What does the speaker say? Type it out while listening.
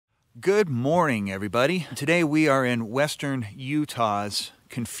Good morning, everybody. Today we are in western Utah's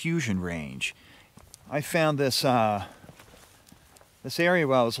Confusion Range. I found this area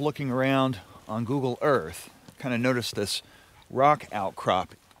while I was looking around on Google Earth. Kind of noticed this rock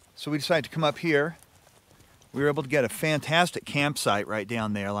outcrop. So we decided to come up here. We were able to get a fantastic campsite right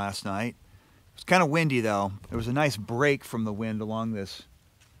down there last night. It was kind of windy though. There was a nice break from the wind along this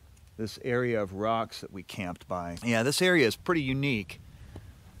area of rocks that we camped by. Yeah, this area is pretty unique.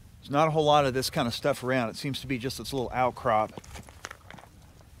 There's not a whole lot of this kind of stuff around. It seems to be just this little outcrop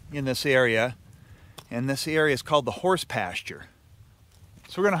in this area. And this area is called the Horse Pasture.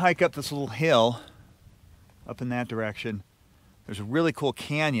 So we're going to hike up this little hill up in that direction. There's a really cool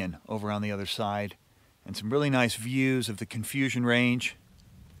canyon over on the other side and some really nice views of the Confusion Range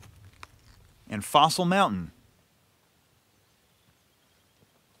and Fossil Mountain.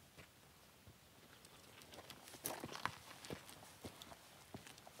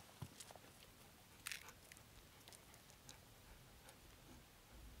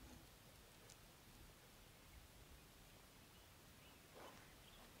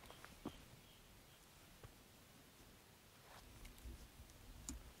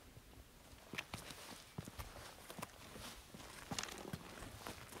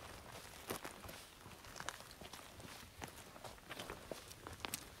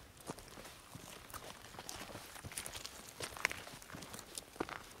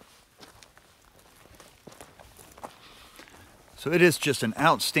 So it is just an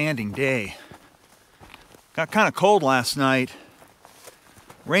outstanding day. Got kind of cold last night,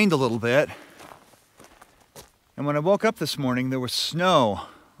 rained a little bit, and when I woke up this morning there was snow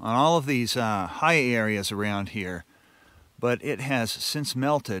on all of these high areas around here, but it has since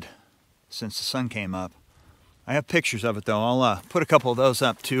melted since the sun came up. I have pictures of it though. I'll put a couple of those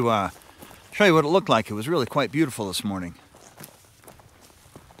up to show you what it looked like. It was really quite beautiful this morning.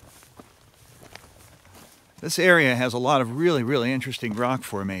 This area has a lot of really interesting rock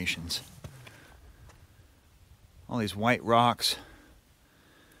formations. All these white rocks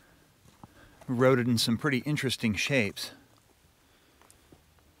eroded in some pretty interesting shapes.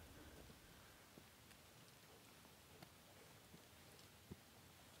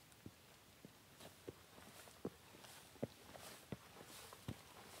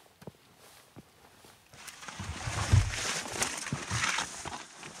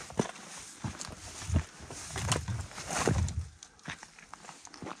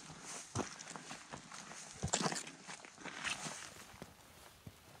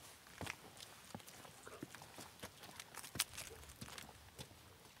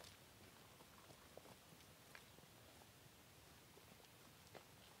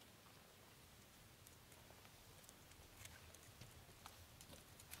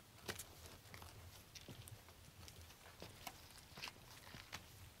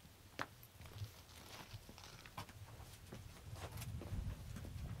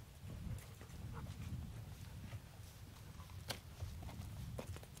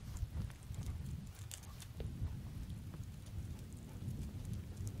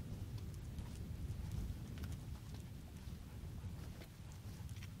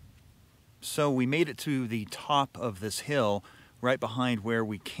 So we made it to the top of this hill right behind where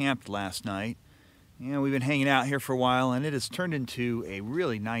we camped last night. And we've been hanging out here for a while and it has turned into a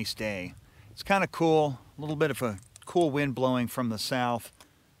really nice day. It's kind of cool, a little bit of a cool wind blowing from the south,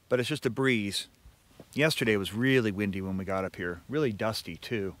 but it's just a breeze. Yesterday was really windy when we got up here, really dusty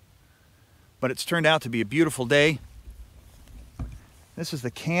too. But it's turned out to be a beautiful day. This is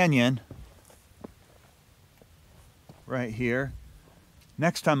the canyon right here.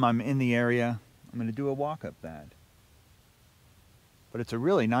 Next time I'm in the area, I'm going to do a walk up that. But it's a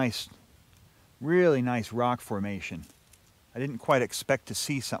really nice rock formation. I didn't quite expect to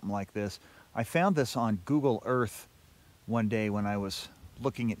see something like this. I found this on Google Earth one day when I was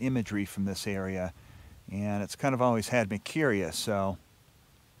looking at imagery from this area, and it's kind of always had me curious, so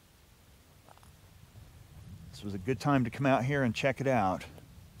this was a good time to come out here and check it out.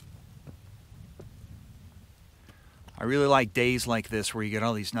 I really like days like this where you get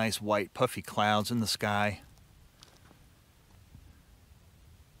all these nice white puffy clouds in the sky.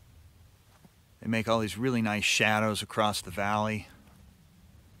 They make all these really nice shadows across the valley.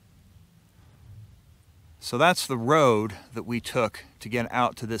 So that's the road that we took to get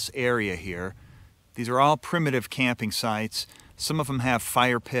out to this area here. These are all primitive camping sites. Some of them have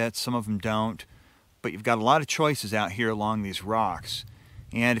fire pits, some of them don't. But you've got a lot of choices out here along these rocks.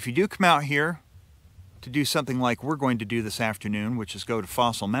 And if you do come out here to do something like we're going to do this afternoon, which is go to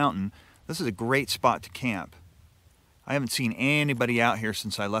Fossil Mountain, this is a great spot to camp. I haven't seen anybody out here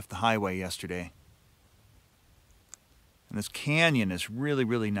since I left the highway yesterday. And this canyon is really,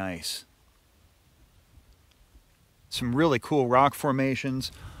 really nice. Some really cool rock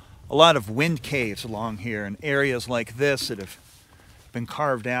formations. A lot of wind caves along here and areas like this that have been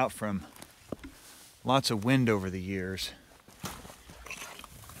carved out from lots of wind over the years.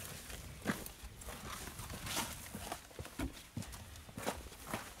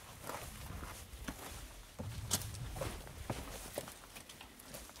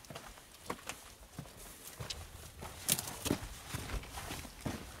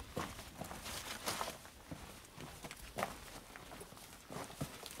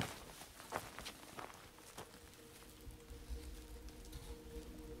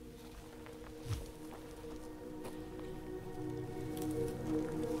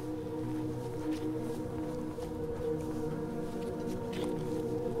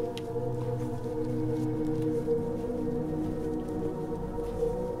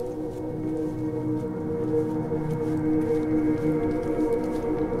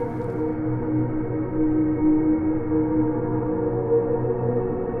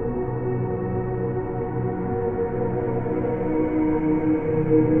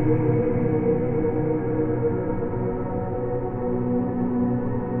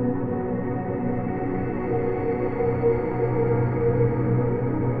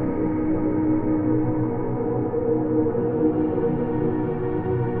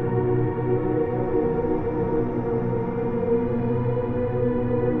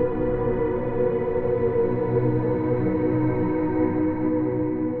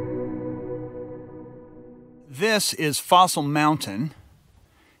 This is Fossil Mountain,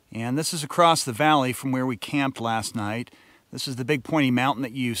 and this is across the valley from where we camped last night. This is the big pointy mountain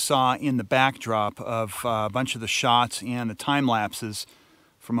that you saw in the backdrop of a bunch of the shots and the time lapses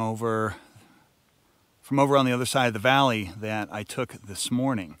from over on the other side of the valley that I took this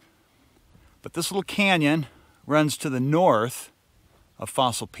morning. But this little canyon runs to the north of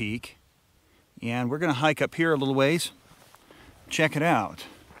Fossil Peak, and we're going to hike up here a little ways. Check it out.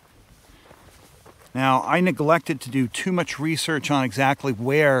 Now, I neglected to do too much research on exactly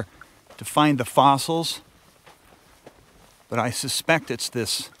where to find the fossils, but I suspect it's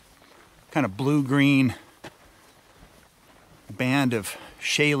this kind of blue-green band of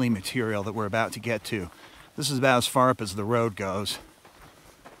shaly material that we're about to get to. This is about as far up as the road goes.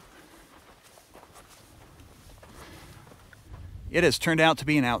 It has turned out to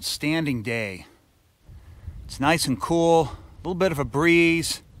be an outstanding day. It's nice and cool, a little bit of a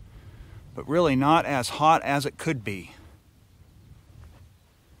breeze, but really not as hot as it could be.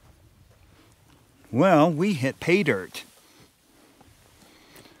 Well, we hit pay dirt.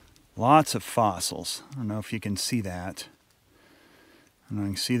 Lots of fossils. I don't know if you can see that. And you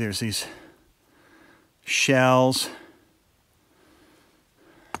can see there's these shells.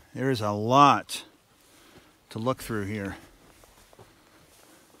 There is a lot to look through here.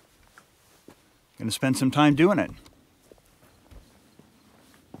 Going to spend some time doing it.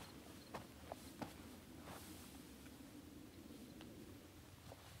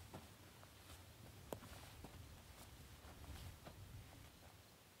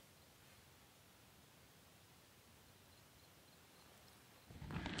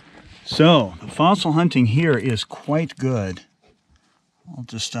 So, the fossil hunting here is quite good. I'll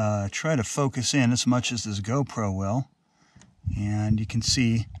just try to focus in as much as this GoPro will. And you can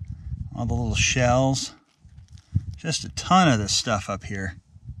see all the little shells. Just a ton of this stuff up here.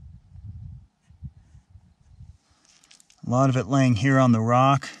 A lot of it laying here on the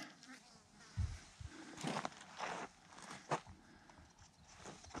rock.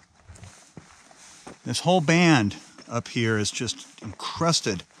 This whole band up here is just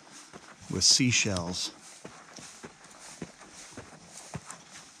encrusted with seashells.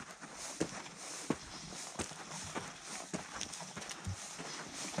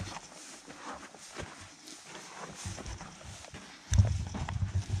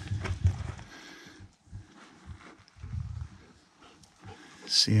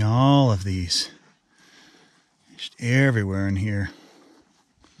 See all of these just everywhere in here.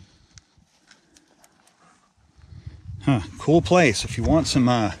 Cool place if you want some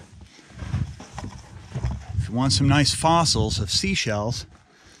nice fossils of seashells.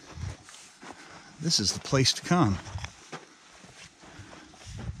 This is the place to come.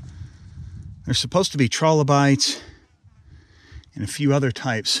 There's supposed to be trilobites and a few other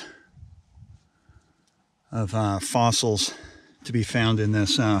types of fossils to be found in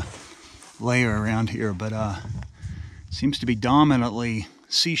this layer around here, but seems to be dominantly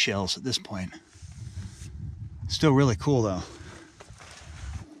seashells at this point. Still really cool though.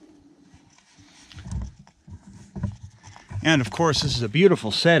 And of course, this is a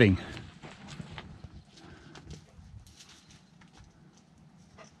beautiful setting.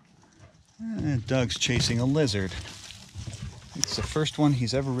 Doug's chasing a lizard. It's the first one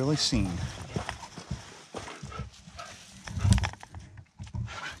he's ever really seen.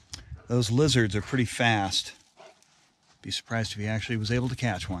 Those lizards are pretty fast. Be surprised if he actually was able to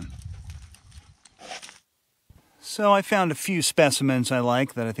catch one. So I found a few specimens I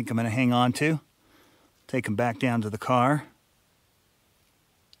like that I think I'm going to hang on to. Take them back down to the car.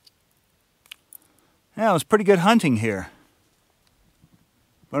 Yeah, it was pretty good hunting here.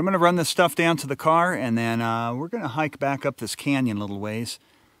 But I'm going to run this stuff down to the car, and then we're going to hike back up this canyon a little ways.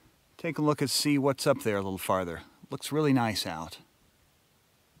 Take a look and see what's up there a little farther. Looks really nice out.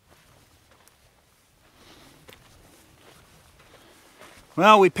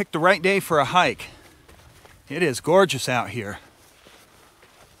 Well, we picked the right day for a hike. It is gorgeous out here.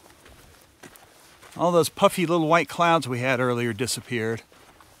 All those puffy little white clouds we had earlier disappeared.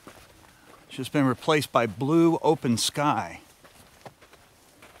 It's just been replaced by blue open sky.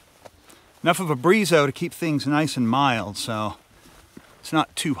 Enough of a breeze though to keep things nice and mild, so it's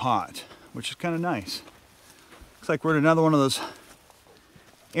not too hot, which is kind of nice. Looks like we're at another one of those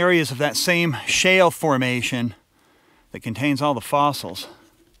areas of that same shale formation that contains all the fossils.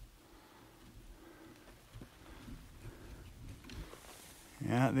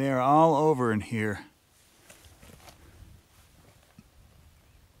 Yeah, they're all over in here.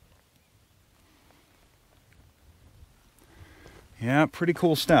 Yeah, pretty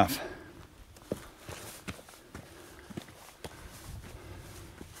cool stuff.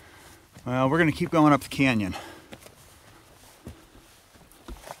 Well, we're going to keep going up the canyon.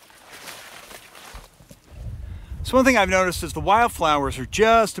 So one thing I've noticed is the wildflowers are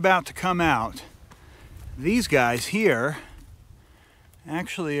just about to come out. These guys here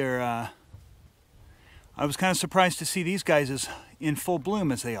actually are, I was kind of surprised to see these guys as in full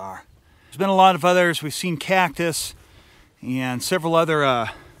bloom as they are. There's been a lot of others. We've seen cactus and several other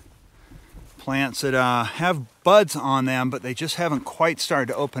plants that have buds on them, but they just haven't quite started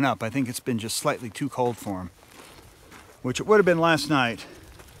to open up. I think it's been just slightly too cold for them, which it would have been last night.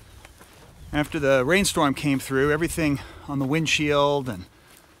 After the rainstorm came through, everything on the windshield and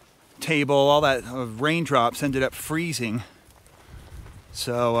table, all that raindrops ended up freezing.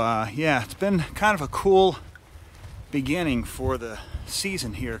 So yeah, it's been kind of a cool beginning for the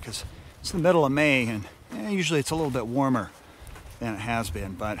season here because it's the middle of May and usually it's a little bit warmer than it has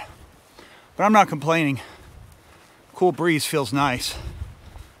been, but I'm not complaining. Cool breeze feels nice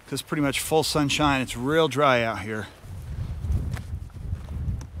because it's pretty much full sunshine. It's real dry out here.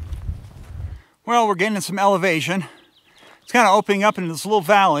 Well, we're getting some elevation. It's kind of opening up into this little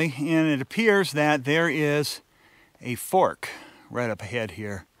valley, and it appears that there is a fork right up ahead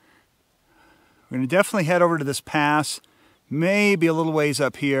here. We're going to definitely head over to this pass, maybe a little ways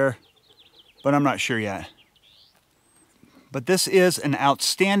up here, but I'm not sure yet. But this is an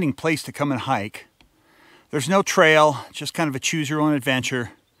outstanding place to come and hike. There's no trail, just kind of a choose your own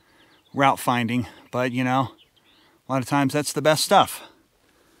adventure route finding, but you know, a lot of times that's the best stuff.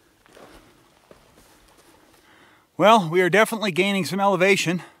 Well, we are definitely gaining some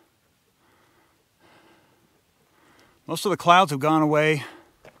elevation. Most of the clouds have gone away.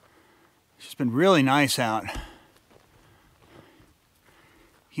 It's just been really nice out.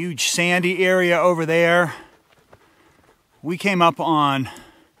 Huge sandy area over there. We came up on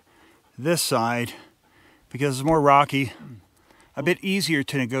this side because it's more rocky, a bit easier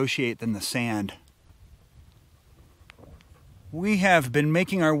to negotiate than the sand. We have been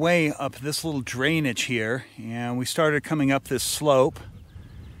making our way up this little drainage here, and we started coming up this slope.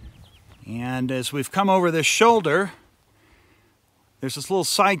 And as we've come over this shoulder, there's this little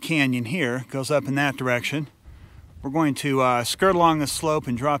side canyon here, goes up in that direction. We're going to skirt along the slope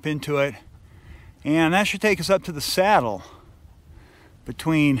and drop into it, and that should take us up to the saddle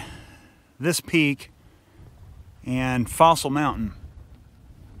between this peak and Fossil Mountain.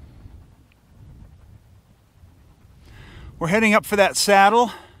 We're heading up for that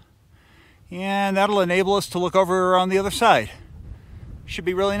saddle, and that'll enable us to look over on the other side. Should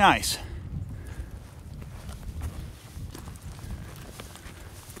be really nice.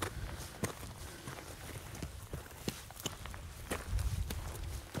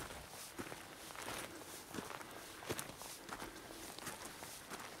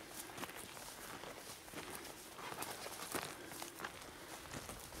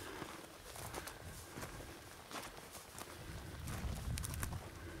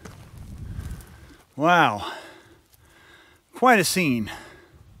 Wow, quite a scene.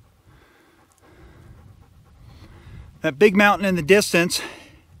 That big mountain in the distance,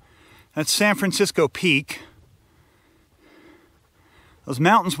 that's San Francisco Peak. Those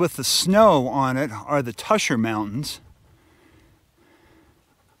mountains with the snow on it are the Tusher Mountains.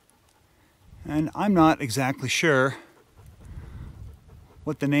 And I'm not exactly sure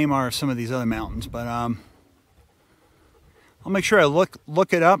what the name are of some of these other mountains, but I'll make sure I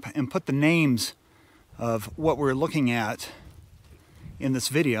look it up and put the names of what we're looking at in this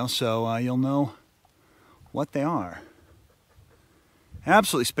video, so you'll know what they are.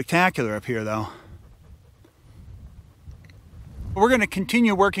 Absolutely spectacular up here, though. We're going to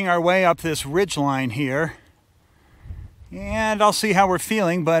continue working our way up this ridge line here, and I'll see how we're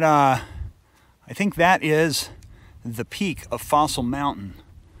feeling, but I think that is the peak of Fossil Mountain.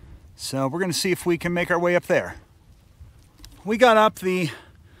 So we're going to see if we can make our way up there. We got up the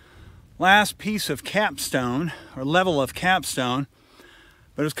last piece of capstone, or level of capstone,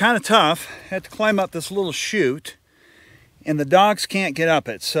 but it was kind of tough. Had to climb up this little chute, and the dogs can't get up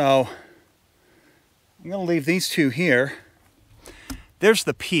it, so I'm going to leave these two here. There's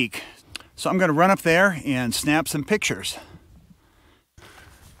the peak. So I'm going to run up there and snap some pictures.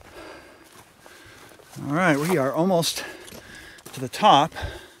 All right, we are almost to the top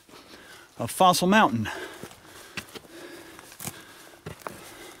of Fossil Mountain.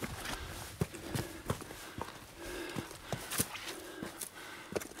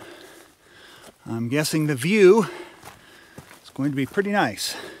 I'm guessing the view is going to be pretty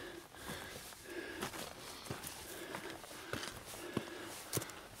nice.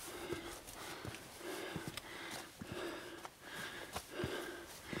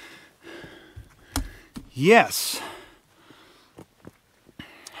 Yes.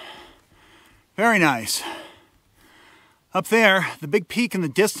 Very nice. Up there, the big peak in the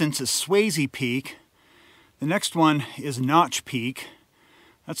distance is Swayze Peak. The next one is Notch Peak.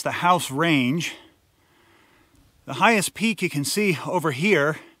 That's the House Range. The highest peak you can see over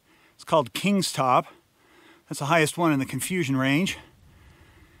here is called King's Top. That's the highest one in the Confusion Range.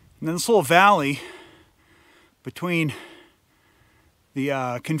 And then this little valley between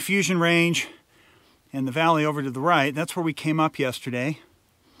the Confusion Range and the valley over to the right, that's where we came up yesterday.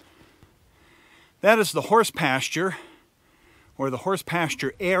 That is the Horse Pasture, or the Horse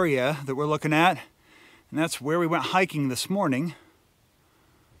Pasture area that we're looking at. And that's where we went hiking this morning.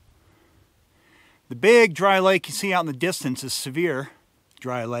 The big dry lake you see out in the distance is Sevier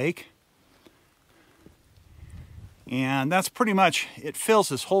Dry Lake. And that's pretty much, it fills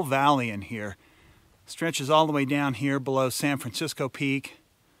this whole valley in here. Stretches all the way down here below San Francisco Peak.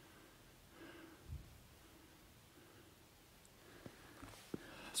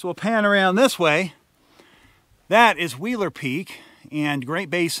 So we'll pan around this way. That is Wheeler Peak and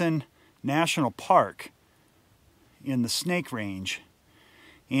Great Basin National Park in the Snake Range.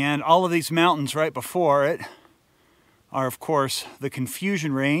 And all of these mountains right before it are, of course, the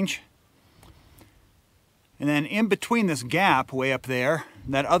Confusion Range. And then in between this gap way up there,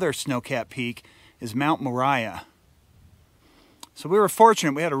 that other snow-capped peak, is Mount Moriah. So we were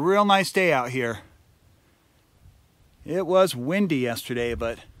fortunate. We had a real nice day out here. It was windy yesterday,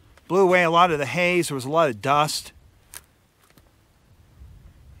 but blew away a lot of the haze. There was a lot of dust.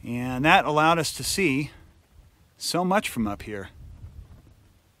 And that allowed us to see so much from up here.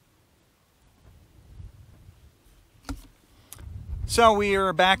 So we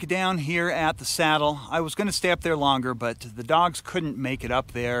are back down here at the saddle. I was going to stay up there longer, but the dogs couldn't make it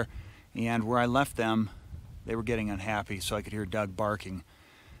up there. And where I left them, they were getting unhappy, so I could hear Doug barking.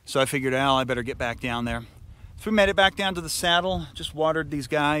 So I figured, well, I better get back down there. So we made it back down to the saddle, just watered these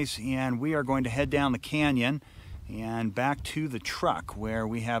guys, and we are going to head down the canyon and back to the truck where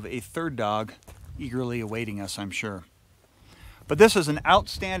we have a third dog eagerly awaiting us, I'm sure. But this is an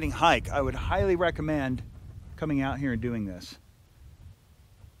outstanding hike. I would highly recommend coming out here and doing this,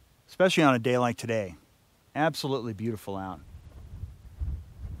 especially on a day like today. Absolutely beautiful out.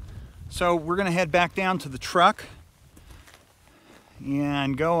 So we're going to head back down to the truck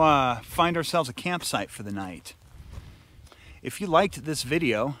and go find ourselves a campsite for the night. If you liked this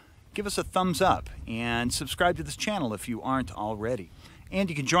video, give us a thumbs up and subscribe to this channel if you aren't already. And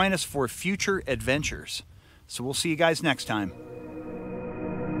you can join us for future adventures. So we'll see you guys next time.